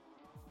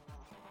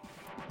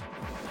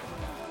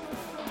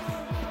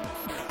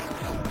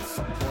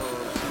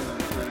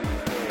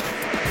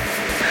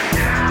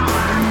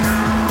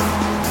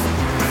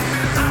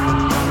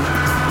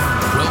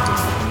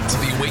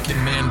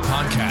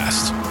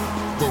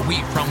where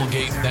we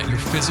promulgate that your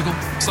physical,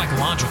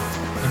 psychological,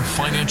 and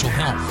financial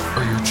health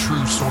are your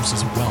true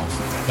sources of wealth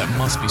that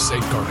must be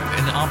safeguarded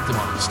and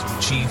optimized to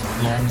achieve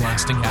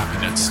long-lasting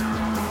happiness.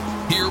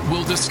 Here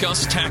we'll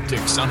discuss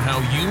tactics on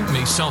how you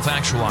may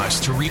self-actualize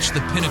to reach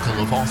the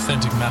pinnacle of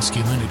authentic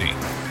masculinity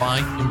by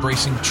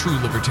embracing true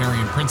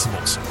libertarian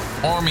principles,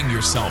 arming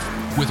yourself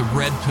with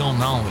red pill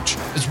knowledge,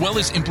 as well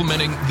as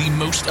implementing the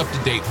most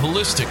up-to-date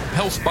holistic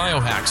health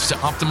biohacks to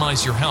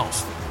optimize your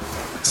health.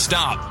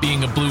 Stop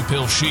being a blue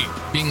pill sheep,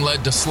 being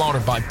led to slaughter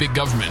by big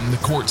government and the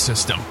court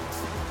system.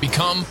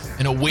 Become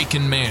an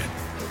awakened man.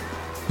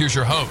 Here's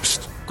your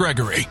host,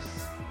 Gregory.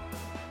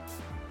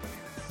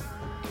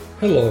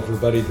 Hello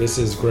everybody, this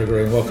is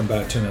Gregory and welcome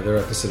back to another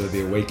episode of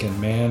The Awakened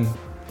Man.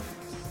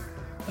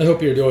 I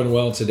hope you're doing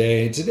well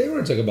today. Today we're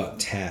going to talk about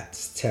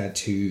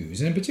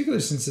tattoos, and in particular,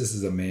 since this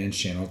is a man's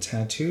channel,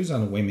 tattoos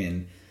on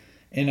women.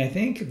 And I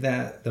think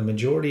that the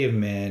majority of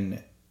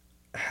men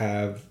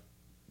have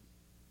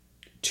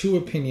two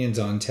opinions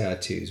on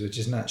tattoos, which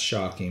is not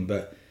shocking,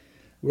 but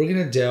we're going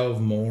to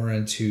delve more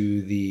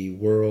into the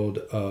world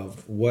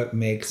of what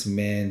makes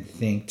men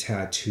think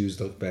tattoos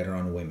look better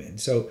on women.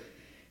 So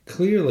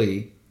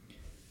clearly,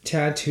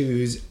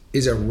 tattoos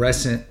is a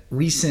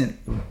recent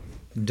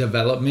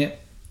development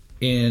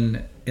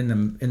in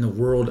the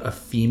world of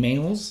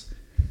females.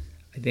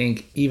 I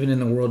think even in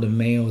the world of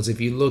males,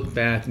 if you look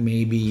back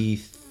maybe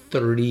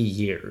 30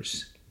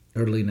 years,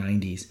 early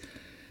 90s,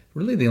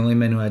 really the only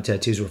men who had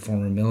tattoos were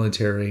former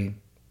military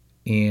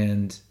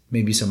and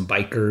maybe some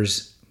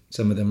bikers.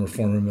 Some of them were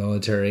former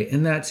military,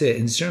 and that's it.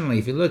 And certainly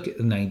if you look at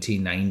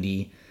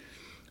 1990,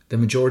 the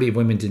majority of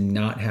women did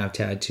not have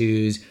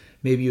tattoos.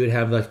 Maybe you would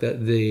have like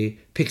the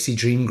pixie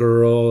dream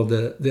girl,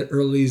 the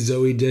early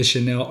Zooey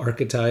Deschanel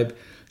archetype.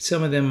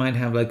 Some of them might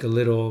have like a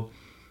little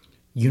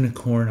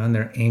unicorn on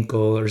their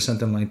ankle or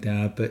something like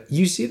that. But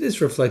you see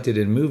this reflected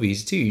in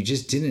movies too. You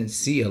just didn't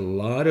see a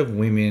lot of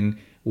women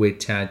with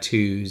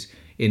tattoos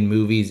in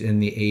movies in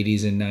the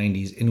 80s and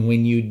 90s. And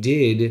when you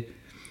did,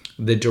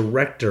 the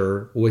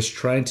director was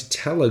trying to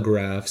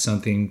telegraph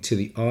something to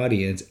the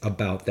audience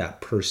about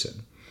that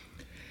person.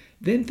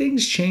 Then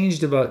things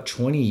changed about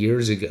 20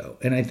 years ago.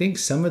 And I think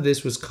some of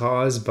this was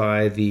caused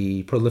by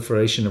the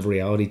proliferation of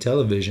reality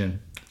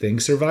television. Think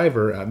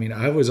Survivor. I mean,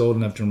 I was old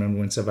enough to remember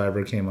when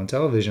Survivor came on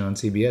television on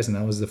CBS, and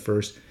that was the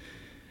first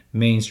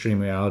mainstream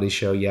reality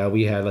show. Yeah,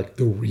 we had like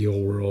The Real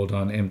World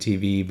on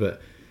MTV,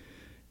 but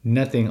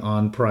nothing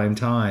on prime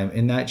time.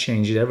 And that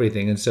changed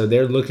everything. And so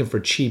they're looking for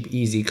cheap,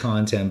 easy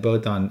content,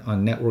 both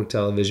on network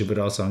television, but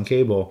also on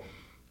cable.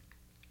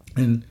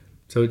 And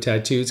so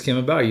tattoos came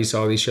about. You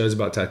saw these shows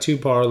about tattoo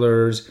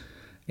parlors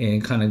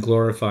and kind of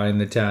glorifying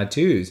the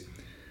tattoos.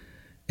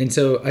 And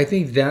so I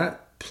think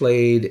that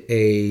played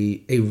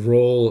a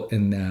role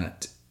in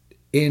that.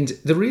 And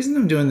the reason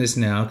I'm doing this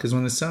now, because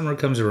when the summer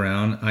comes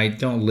around, I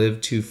don't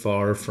live too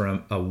far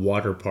from a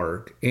water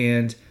park.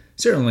 And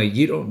certainly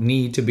you don't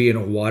need to be in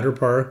a water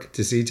park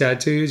to see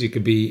tattoos. You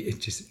could be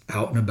just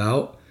out and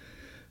about.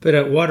 But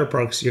at water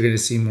parks, you're going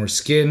to see more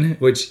skin,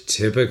 which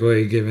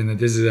typically, given that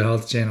this is a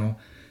health channel,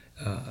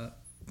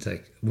 it's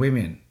like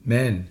women,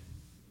 men,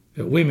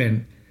 but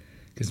women,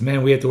 because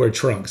men, we have to wear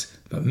trunks,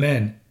 but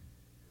men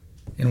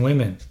and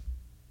women.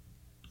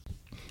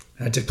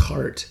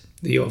 Descartes,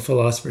 the old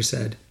philosopher,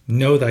 said,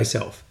 know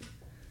thyself.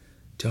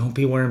 Don't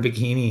be wearing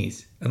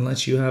bikinis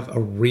unless you have a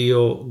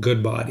real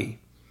good body.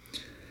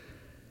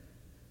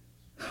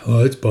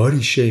 Oh, it's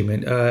body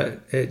shaming.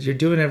 You're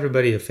doing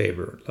everybody a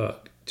favor.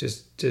 Look,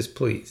 just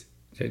please.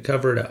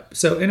 Cover it up.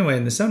 So anyway,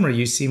 in the summer,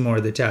 you see more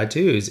of the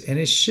tattoos. And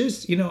it's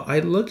just, I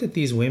look at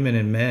these women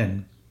and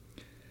men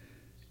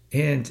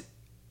and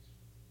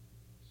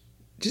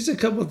just a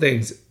couple of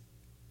things.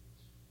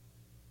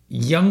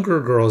 Younger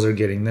girls are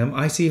getting them.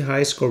 I see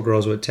high school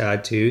girls with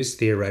tattoos.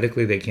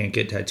 Theoretically, they can't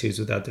get tattoos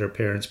without their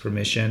parents'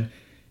 permission.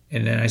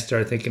 And then I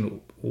start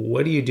thinking,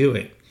 what are you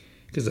doing?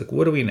 Because look,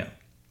 what do we know?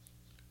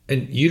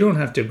 And you don't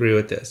have to agree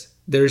with this.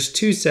 There's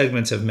two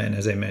segments of men,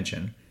 as I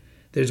mentioned.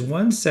 There's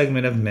one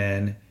segment of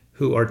men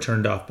who are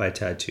turned off by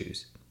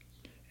tattoos.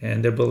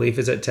 And their belief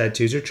is that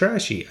tattoos are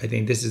trashy. I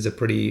think this is a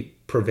pretty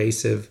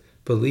pervasive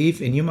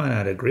belief, and you might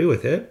not agree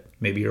with it.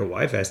 Maybe your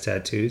wife has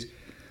tattoos.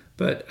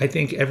 But I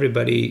think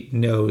everybody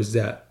knows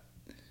that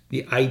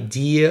the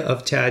idea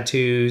of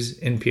tattoos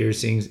and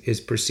piercings is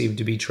perceived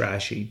to be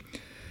trashy.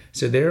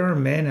 So there are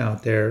men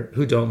out there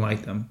who don't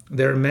like them.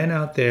 There are men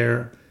out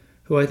there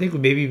who I think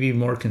would maybe be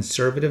more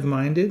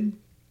conservative-minded,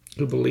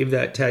 who believe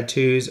that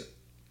tattoos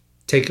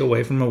take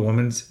away from a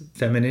woman's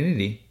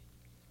femininity.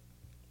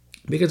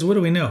 Because what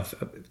do we know?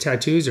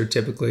 Tattoos are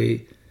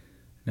typically,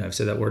 and I've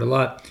said that word a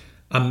lot,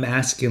 a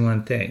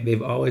masculine thing.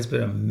 They've always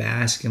been a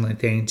masculine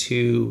thing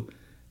to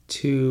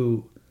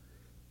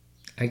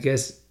I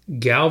guess,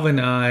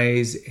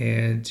 galvanize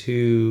and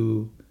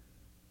to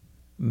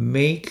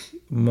make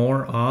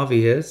more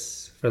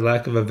obvious, for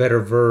lack of a better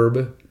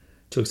verb,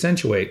 to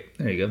accentuate,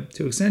 there you go,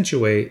 to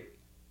accentuate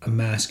a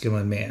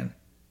masculine man.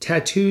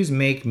 Tattoos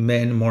make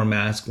men more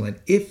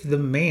masculine if the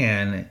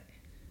man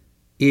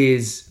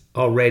is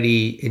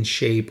already in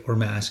shape or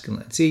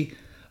masculine. See,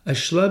 A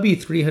schlubby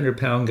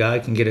 300-pound guy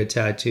can get a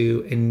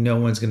tattoo and no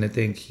one's going to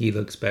think he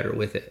looks better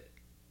with it.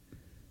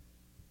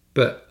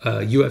 But a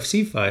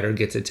UFC fighter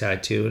gets a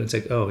tattoo and it's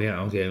like, oh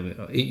yeah, okay.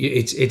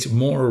 It's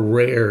more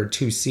rare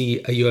to see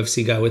a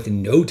UFC guy with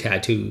no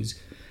tattoos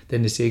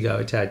than to see a guy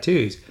with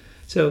tattoos.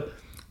 So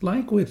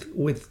like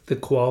with the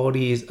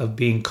qualities of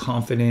being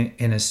confident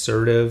and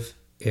assertive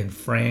and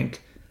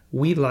frank,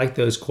 we like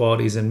those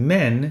qualities in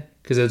men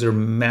because those are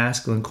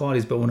masculine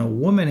qualities. But when a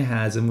woman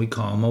has them, we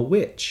call them a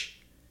witch.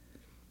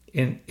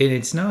 And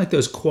it's not like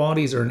those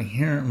qualities are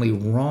inherently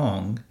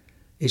wrong.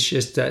 It's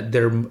just that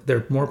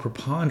they're more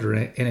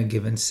preponderant in a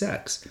given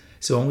sex.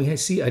 So when we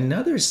see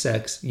another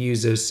sex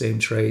use those same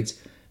traits,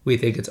 we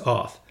think it's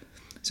off.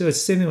 So it's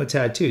the same thing with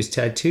tattoos.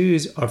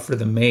 Tattoos are for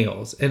the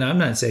males. And I'm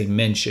not saying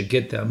men should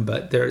get them,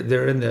 but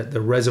they're in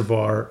the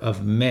reservoir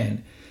of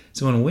men.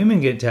 So when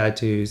women get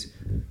tattoos,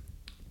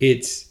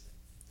 it's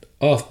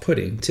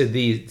off-putting to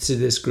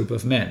this group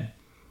of men.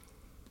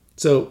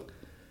 So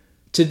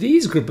to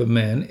these group of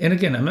men, and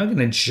again, I'm not going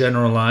to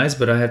generalize,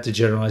 but I have to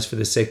generalize for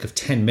the sake of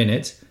 10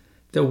 minutes,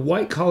 the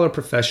white-collar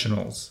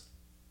professionals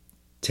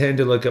tend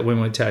to look at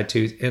women with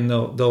tattoos and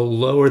they'll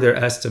lower their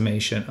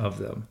estimation of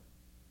them.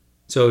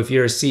 So if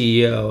you're a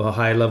CEO, a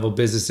high-level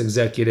business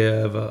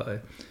executive,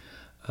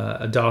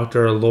 a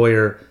doctor, a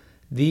lawyer,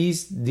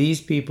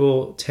 these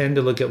people tend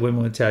to look at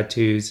women with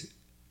tattoos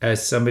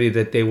as somebody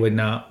that they would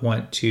not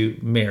want to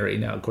marry.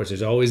 Now, of course,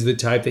 there's always the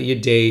type that you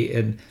date,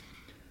 and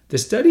the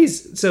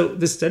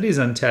studies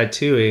on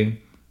tattooing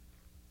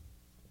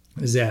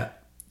is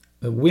that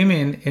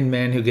women and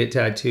men who get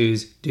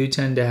tattoos do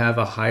tend to have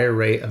a higher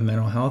rate of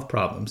mental health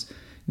problems.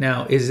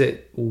 Now, is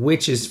it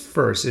which is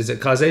first? Is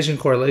it causation,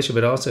 correlation,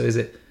 but also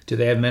do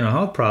they have mental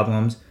health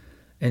problems?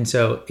 And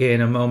so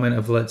in a moment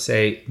of, let's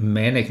say,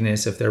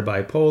 manicness, if they're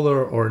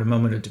bipolar, or in a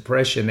moment of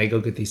depression, they go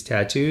get these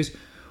tattoos,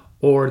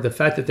 or the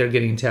fact that they're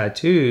getting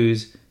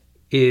tattoos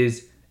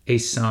is a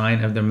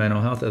sign of their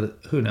mental health.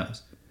 Who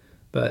knows?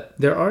 But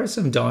there are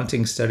some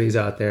daunting studies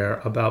out there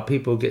about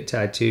people who get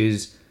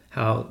tattoos,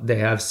 how they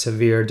have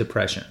severe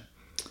depression.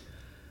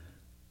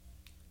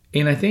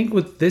 And I think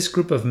with this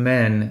group of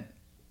men,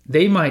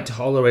 they might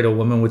tolerate a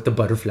woman with the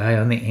butterfly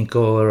on the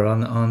ankle or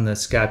on the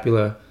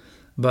scapula,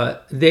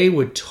 but they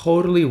would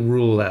totally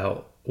rule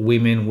out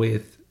women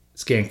with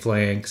skank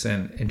flanks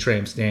and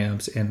tramp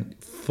stamps and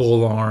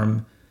full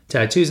arm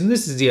tattoos. And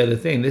this is the other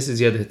thing. This is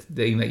the other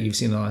thing that you've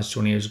seen in the last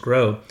 20 years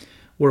grow,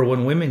 where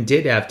when women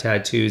did have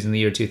tattoos in the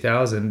year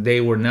 2000,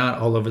 they were not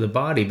all over the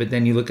body. But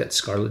then you look at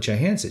Scarlett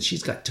Johansson.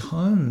 She's got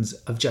tons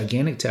of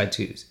gigantic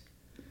tattoos.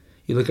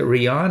 You look at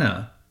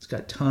Rihanna. She's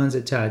got tons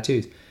of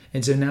tattoos.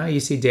 And so now you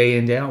see day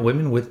in, day out,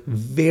 women with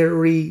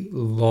very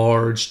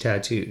large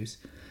tattoos.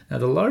 Now,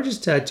 the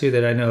largest tattoo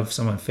that I know of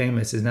someone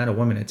famous is not a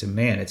woman, it's a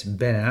man. It's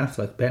Ben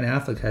Affleck. Ben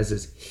Affleck has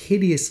this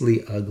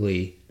hideously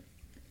ugly,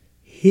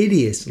 and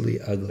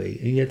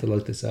you have to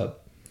look this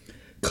up,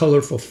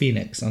 colorful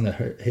phoenix on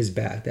his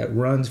back that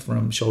runs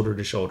from shoulder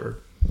to shoulder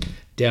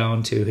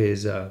down to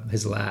his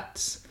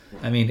lats.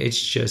 I mean,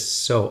 it's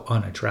just so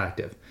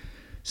unattractive.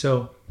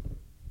 So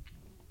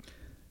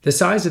the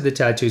size of the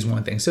tattoo is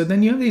one thing. So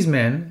then you have these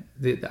men,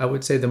 I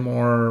would say the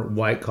more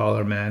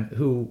white-collar men,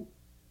 who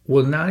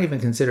will not even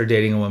consider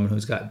dating a woman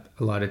who's got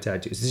a lot of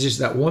tattoos. It's just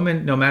that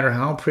woman, no matter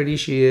how pretty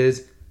she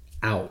is,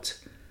 out.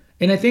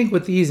 And I think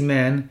with these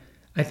men,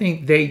 I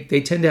think they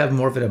tend to have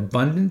more of an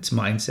abundance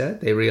mindset.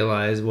 They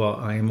realize, well,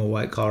 I am a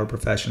white-collar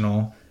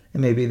professional,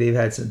 and maybe they've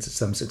had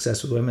some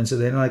success with women. So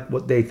they're like,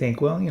 what they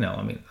think, well,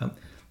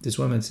 this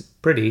woman's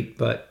pretty,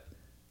 but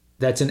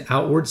that's an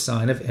outward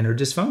sign of inner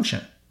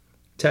dysfunction.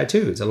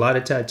 Tattoos, a lot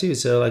of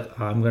tattoos. So like,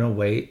 I'm going to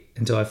wait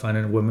until I find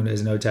a woman who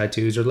has no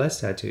tattoos or less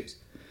tattoos.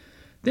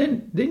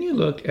 Then you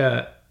look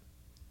at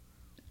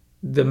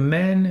the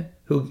men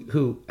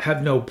who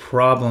have no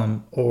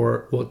problem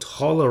or will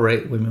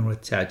tolerate women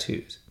with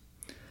tattoos.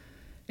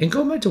 And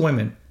going back to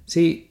women,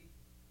 see,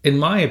 in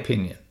my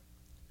opinion,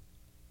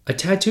 a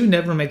tattoo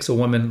never makes a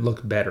woman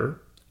look better.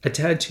 A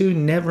tattoo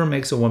never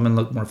makes a woman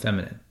look more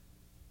feminine.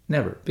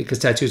 Never, because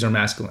tattoos are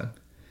masculine.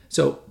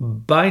 So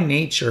by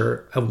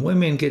nature, a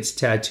woman gets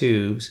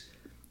tattoos,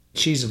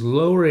 she's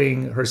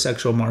lowering her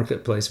sexual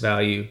marketplace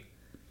value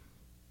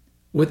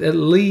with at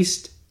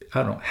least,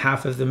 I don't know,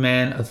 half of the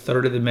men, a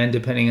third of the men,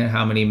 depending on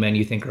how many men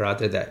you think are out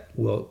there that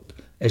will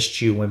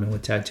eschew women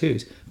with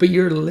tattoos. But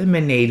you're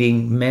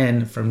eliminating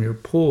men from your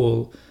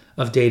pool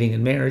of dating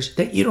and marriage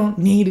that you don't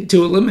need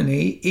to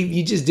eliminate if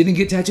you just didn't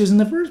get tattoos in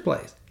the first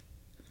place.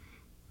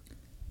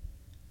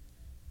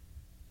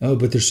 Oh,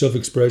 but there's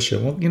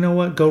self-expression. Well, you know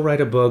what? Go write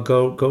a book.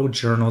 Go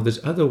journal.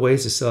 There's other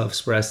ways to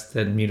self-express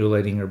than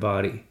mutilating your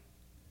body.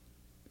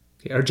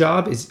 Okay, our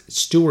job is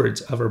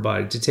stewards of our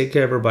body, to take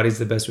care of our bodies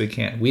the best we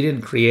can. We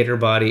didn't create our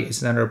body.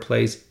 It's not our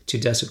place to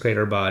desecrate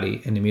our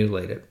body and to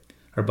mutilate it.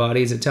 Our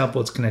body is a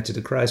temple. It's connected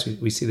to Christ.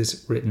 We see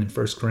this written in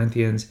 1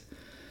 Corinthians.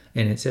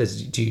 And it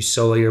says, do you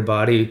sully your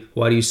body?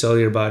 Why do you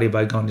sully your body?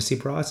 By going to see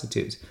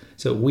prostitutes.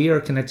 So we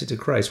are connected to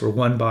Christ. We're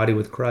one body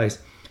with Christ.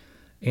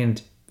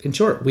 And in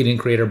short, we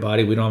didn't create our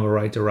body. We don't have a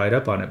right to write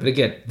up on it. But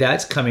again,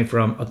 that's coming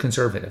from a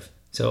conservative.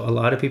 So a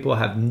lot of people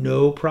have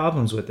no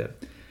problems with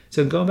it.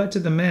 So going back to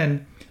the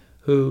men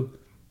who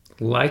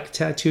like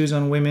tattoos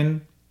on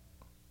women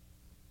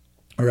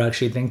or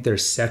actually think they're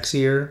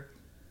sexier,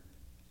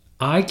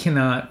 I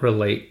cannot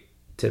relate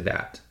to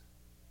that.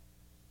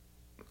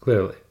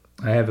 Clearly,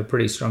 I have a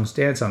pretty strong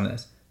stance on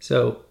this.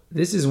 So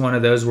this is one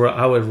of those where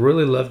I would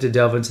really love to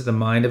delve into the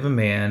mind of a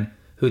man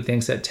who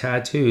thinks that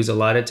tattoos, a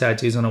lot of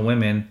tattoos on a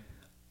woman,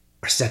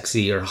 are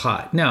sexy or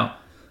hot. Now,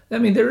 I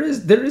mean, there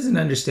is an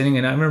understanding,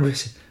 and I remember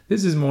this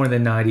is more in the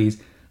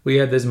 90s. We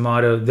had this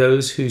motto,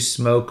 those who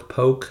smoke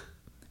poke,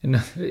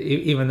 and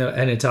even though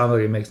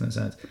anatomically it makes no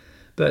sense.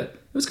 But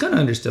it was kind of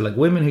understood, like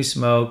women who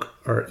smoke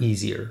are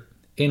easier.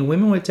 And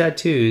women with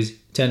tattoos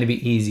tend to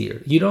be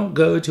easier. You don't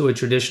go to a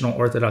traditional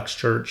Orthodox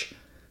church,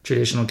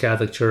 traditional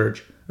Catholic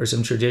church, or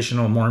some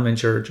traditional Mormon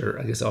church, or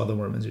I guess all the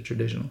Mormons are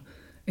traditional,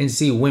 and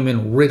see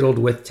women riddled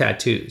with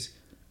tattoos.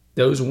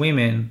 Those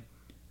women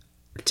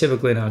are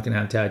typically not going to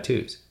have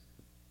tattoos.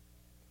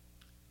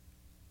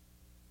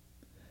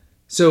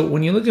 So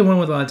when you look at women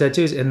with a lot of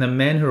tattoos and the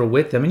men who are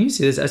with them, and you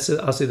see this,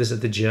 I'll see this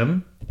at the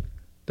gym.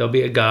 There'll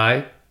be a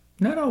guy,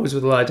 not always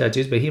with a lot of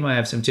tattoos, but he might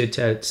have some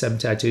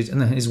tattoos. And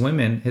then his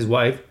women, his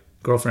wife,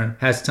 girlfriend,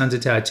 has tons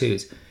of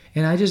tattoos.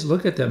 And I just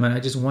look at them and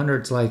I just wonder,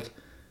 it's like,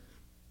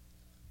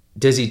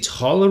 does he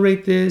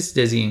tolerate this?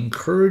 Does he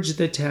encourage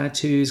the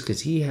tattoos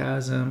because he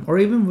has them? Or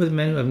even with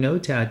men who have no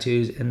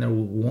tattoos and their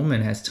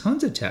woman has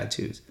tons of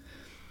tattoos.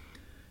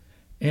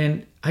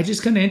 And I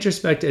just kind of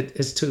introspect it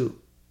as to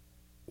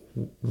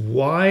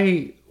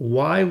why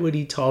would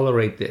he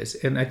tolerate this?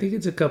 And I think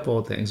it's a couple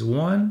of things.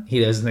 One,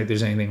 he doesn't think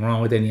there's anything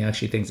wrong with it, and he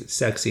actually thinks it's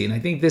sexy. And I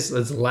think this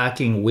is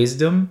lacking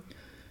wisdom.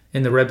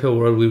 In the red pill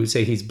world, we would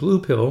say he's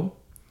blue pill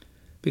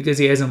because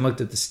he hasn't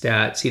looked at the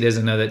stats. He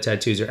doesn't know that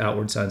tattoos are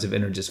outward signs of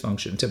inner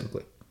dysfunction,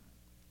 typically,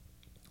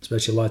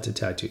 especially lots of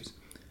tattoos.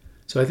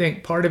 So I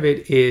think part of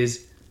it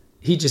is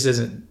he just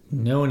doesn't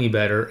know any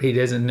better. He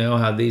doesn't know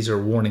how these are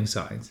warning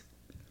signs.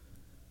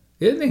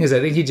 The other thing is I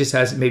think he just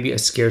has maybe a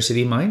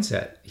scarcity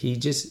mindset. He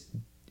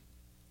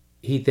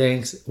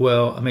thinks,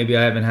 well, maybe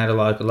I haven't had a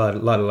lot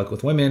of luck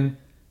with women.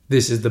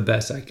 This is the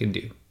best I can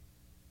do.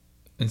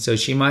 And so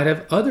she might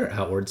have other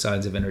outward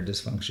signs of inner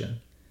dysfunction.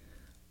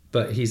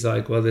 But he's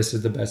like, well, this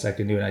is the best I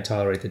can do, and I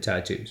tolerate the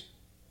tattoos.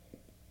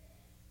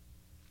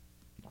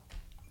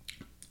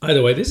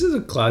 Either way, this is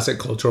a classic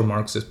cultural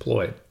Marxist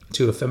ploy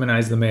to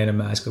effeminize the man and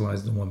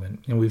masculinize the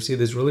woman. And we've seen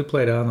this really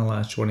played out in the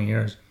last 20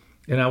 years.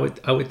 And I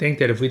would think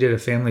that if we did a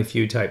Family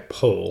Feud type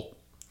poll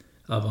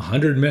of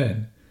 100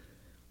 men,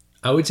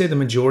 I would say the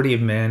majority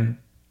of men,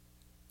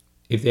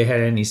 if they had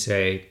any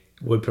say,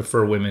 would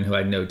prefer women who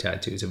had no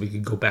tattoos. If we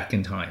could go back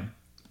in time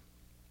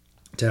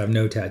to have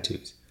no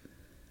tattoos.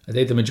 I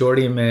think the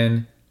majority of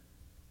men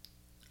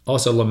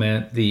also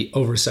lament the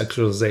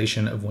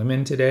over-sexualization of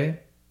women today.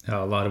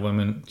 How a lot of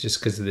women, just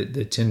because of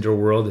the Tinder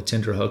world, the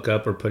Tinder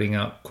hookup, are putting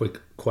out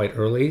quite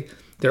early.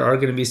 There are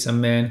going to be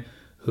some men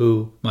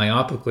who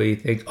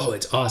myopically think, oh,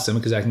 it's awesome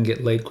because I can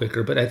get laid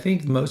quicker. But I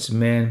think most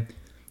men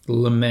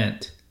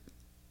lament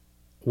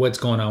what's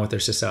going on with their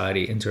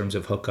society in terms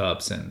of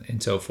hookups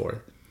and so forth.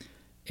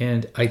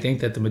 And I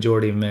think that the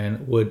majority of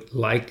men would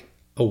like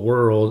a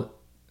world,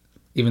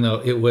 even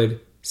though it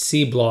would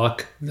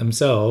C-block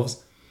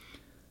themselves,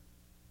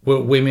 where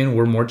women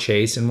were more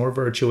chaste and more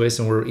virtuous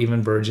and were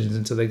even virgins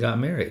until they got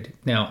married.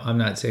 Now, I'm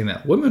not saying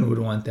that women would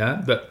want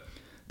that, but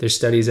there's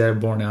studies that have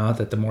borne out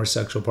that the more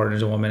sexual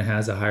partners a woman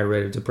has, a higher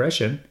rate of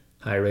depression,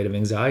 higher rate of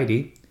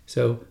anxiety.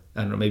 So,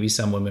 I don't know, maybe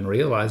some women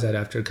realize that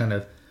after kind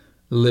of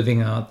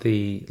living out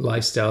the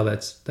lifestyle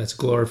that's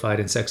glorified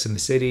in Sex and the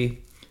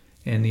City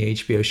and the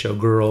HBO show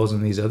Girls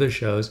and these other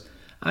shows.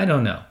 I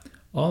don't know.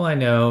 All I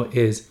know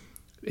is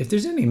if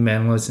there's any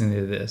men listening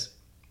to this,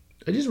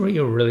 I just want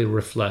you to really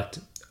reflect.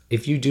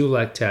 If you do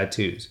like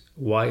tattoos,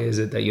 why is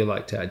it that you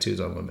like tattoos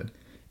on women?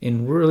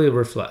 And really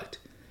reflect.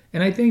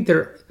 And I think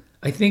there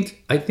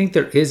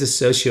is a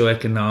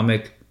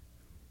socioeconomic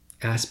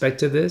aspect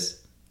to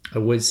this. I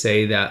would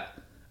say that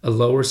a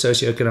lower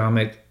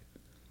socioeconomic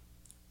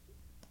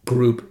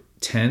group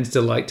tends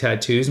to like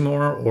tattoos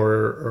more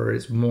or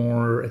is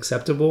more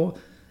acceptable.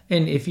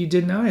 And if you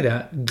deny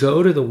that,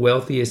 go to the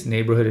wealthiest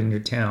neighborhood in your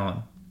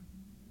town.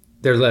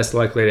 They're less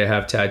likely to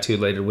have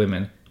tattoo-laden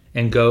women.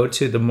 And go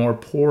to the more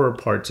poorer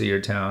parts of your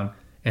town,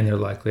 and they're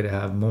likely to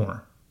have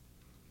more.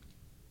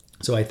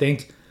 So I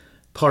think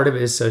part of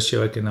it is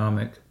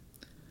socioeconomic.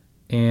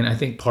 And I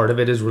think part of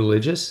it is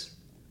religious.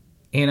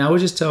 And I would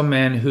just tell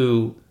men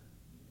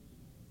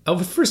I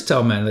would first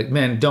tell men, like,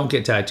 men, don't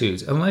get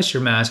tattoos. Unless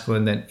you're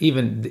masculine, then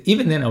even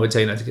then I would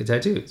tell you not to get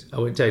tattoos. I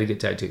wouldn't tell you to get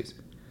tattoos.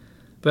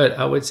 But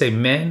I would say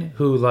men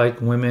who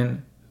like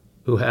women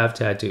who have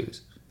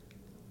tattoos,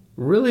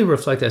 really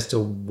reflect as to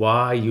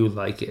why you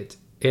like it.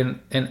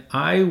 And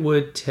I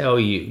would tell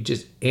you,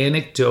 just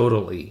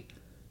anecdotally,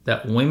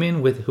 that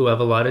women who have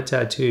a lot of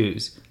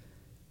tattoos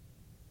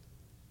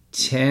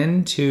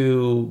tend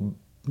to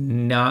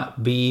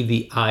not be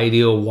the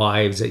ideal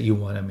wives that you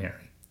want to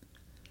marry.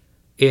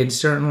 And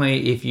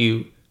certainly if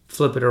you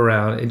flip it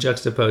around and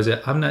juxtapose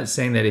it. I'm not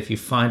saying that if you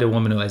find a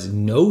woman who has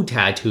no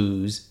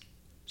tattoos,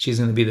 she's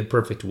going to be the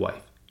perfect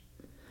wife.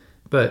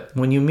 But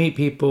when you meet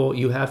people,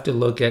 you have to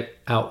look at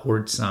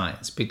outward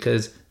signs,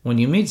 because when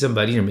you meet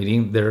somebody, you're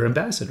meeting their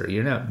ambassador.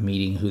 You're not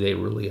meeting who they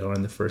really are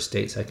on the first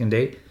date, second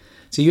date.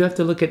 So you have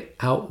to look at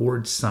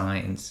outward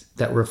signs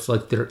that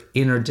reflect their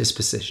inner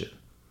disposition.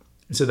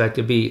 So that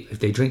could be if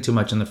they drink too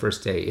much on the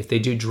first date, if they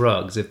do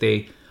drugs, if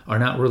they are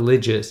not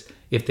religious,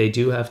 if they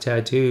do have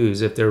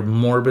tattoos, if they're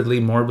morbidly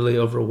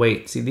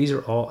overweight. See, these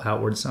are all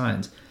outward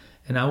signs.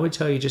 And I would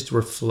tell you just to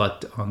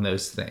reflect on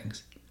those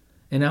things.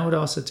 And I would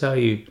also tell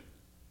you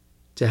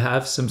to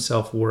have some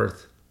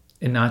self-worth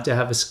and not to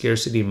have a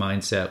scarcity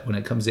mindset when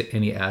it comes to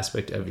any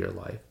aspect of your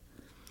life.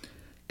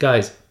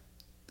 Guys,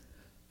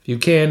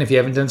 if you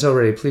haven't done so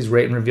already, please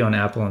rate and review on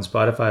Apple and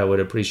Spotify. I would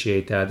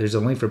appreciate that. There's a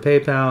link for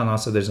PayPal, and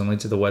also there's a link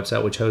to the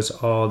website, which hosts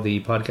all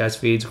the podcast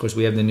feeds. Of course,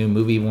 we have the new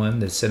movie one,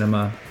 the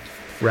Cinema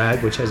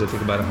Rag, which has, I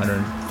think, about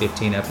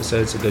 115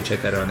 episodes. So go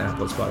check that out on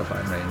Apple, Spotify,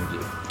 and rate and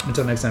review.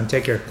 Until next time,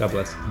 take care. God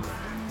bless.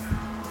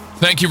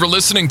 Thank you for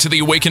listening to the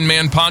Awakened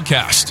Man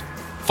Podcast.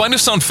 Find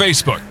us on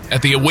Facebook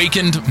at the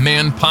Awakened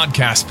Man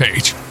Podcast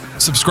page.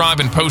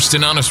 Subscribe and post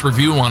an honest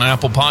review on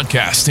Apple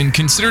Podcasts, and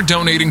consider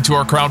donating to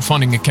our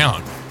crowdfunding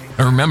account.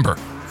 And remember,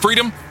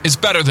 freedom is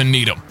better than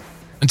Needham.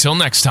 Until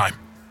next time.